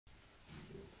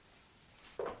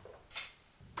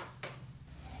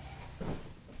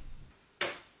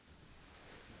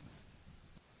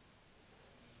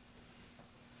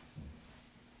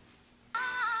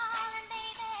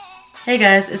Hey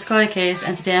guys, it's KAWAIIKACE,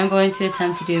 and today I'm going to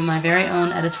attempt to do my very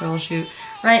own editorial shoot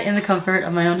right in the comfort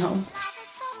of my own home.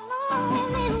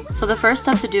 So the first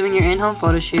step to doing your in-home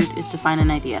photo shoot is to find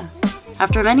an idea.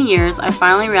 After many years, I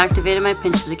finally reactivated my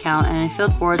Pinterest account and I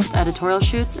filled boards with editorial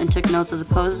shoots and took notes of the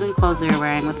poses and clothes they were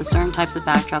wearing with the certain types of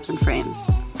backdrops and frames.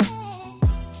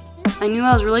 I knew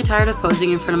I was really tired of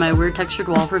posing in front of my weird textured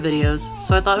wall for videos,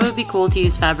 so I thought it would be cool to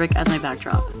use fabric as my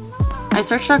backdrop. I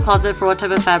searched our closet for what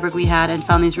type of fabric we had and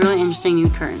found these really interesting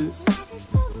nude curtains.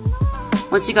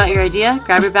 Once you got your idea,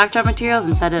 grab your backdrop materials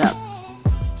and set it up.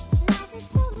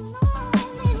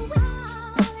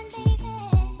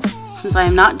 Since I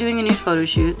am not doing a nude photo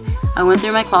shoot, I went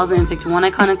through my closet and picked one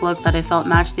iconic look that I felt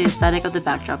matched the aesthetic of the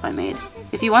backdrop I made.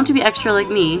 If you want to be extra like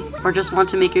me, or just want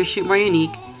to make your shoot more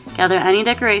unique, gather any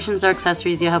decorations or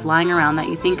accessories you have lying around that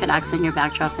you think could accent your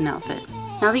backdrop and outfit.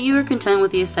 Now that you are content with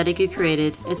the aesthetic you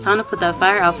created, it's time to put that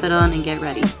fire outfit on and get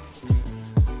ready.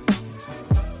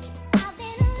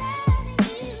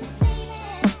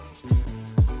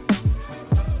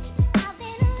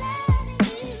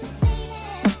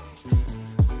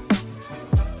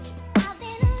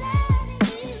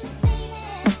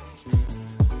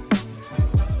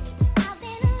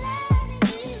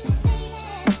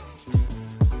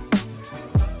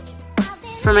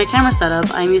 For my camera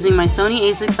setup, I am using my Sony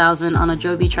a6000 on a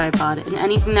Joby tripod and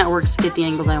anything that works to get the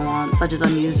angles I want, such as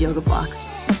unused yoga blocks.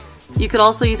 You could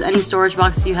also use any storage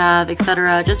boxes you have,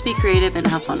 etc. Just be creative and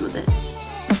have fun with it.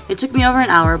 It took me over an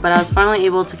hour, but I was finally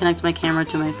able to connect my camera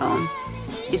to my phone.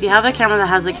 If you have a camera that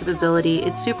has the capability,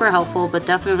 it's super helpful but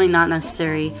definitely not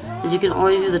necessary, as you can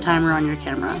always use the timer on your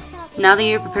camera. Now that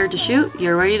you're prepared to shoot,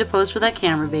 you're ready to pose for that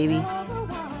camera, baby.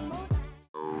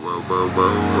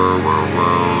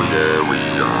 Yeah, we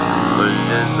are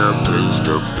in the place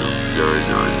of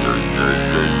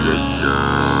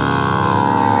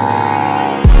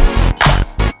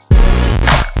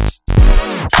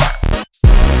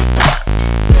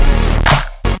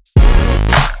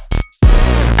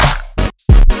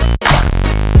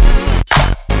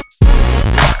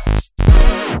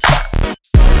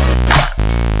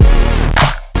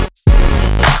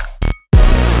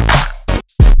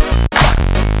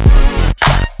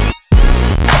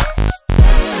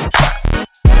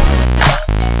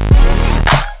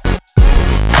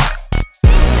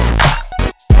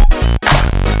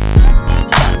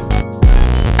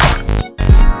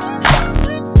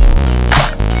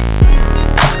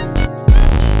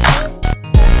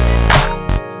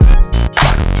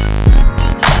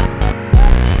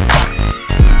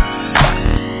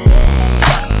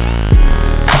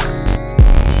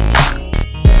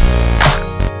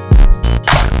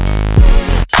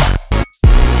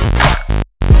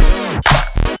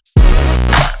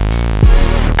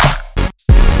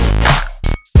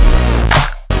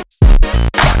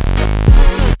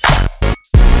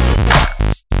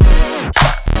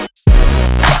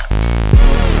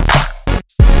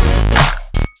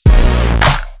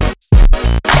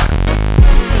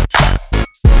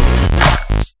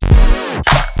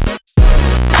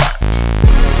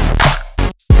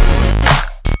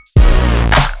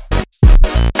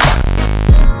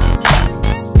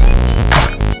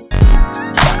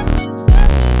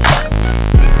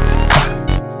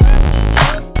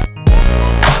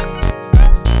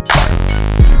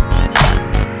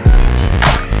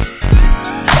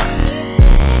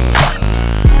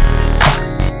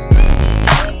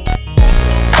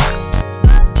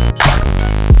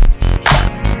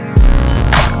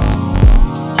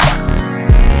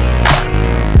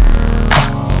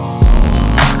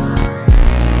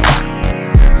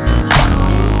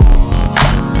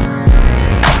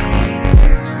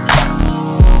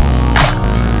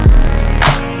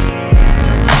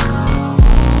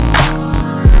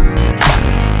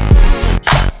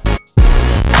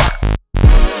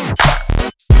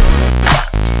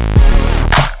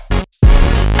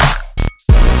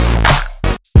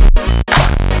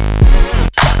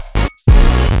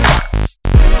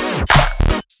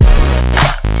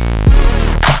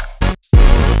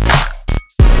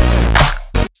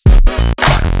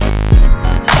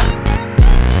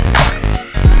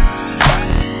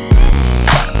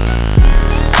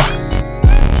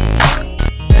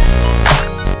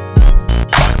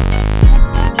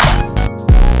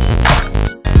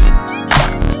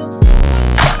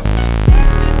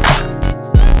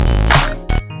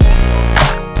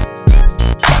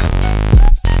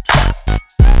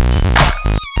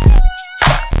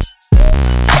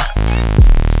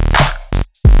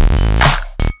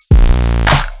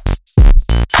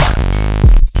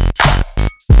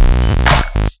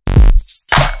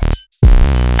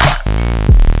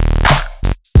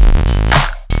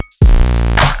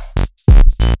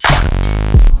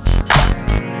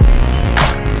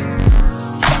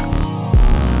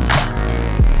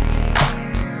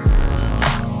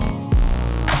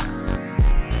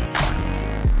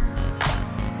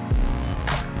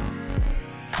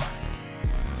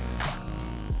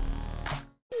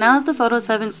Now that the photos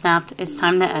have been snapped, it's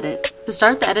time to edit. To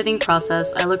start the editing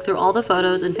process, I look through all the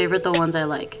photos and favorite the ones I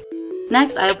like.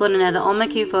 Next, I upload and edit all my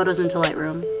cute photos into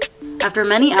Lightroom. After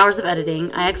many hours of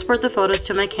editing, I export the photos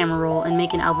to my camera roll and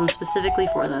make an album specifically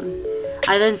for them.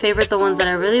 I then favorite the ones that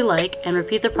I really like and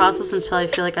repeat the process until I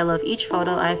feel like I love each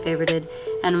photo I have favorited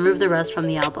and remove the rest from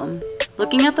the album.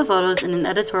 Looking at the photos in an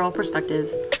editorial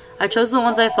perspective, I chose the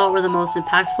ones I felt were the most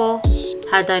impactful,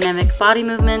 had dynamic body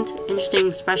movement, interesting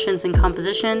expressions and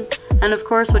composition, and of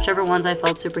course whichever ones I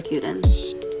felt super cute in.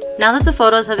 Now that the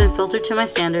photos have been filtered to my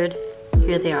standard,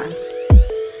 here they are.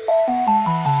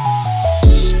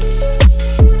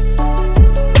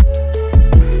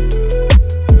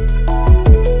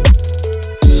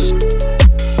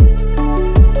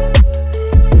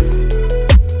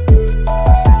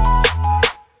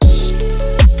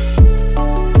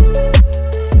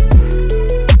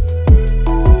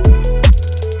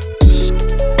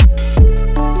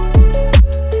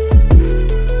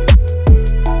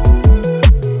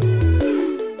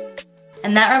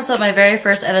 And that wraps up my very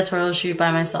first editorial shoot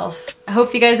by myself. I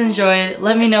hope you guys enjoyed.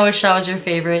 Let me know which shot was your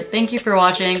favorite. Thank you for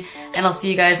watching, and I'll see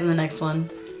you guys in the next one.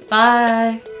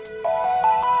 Bye!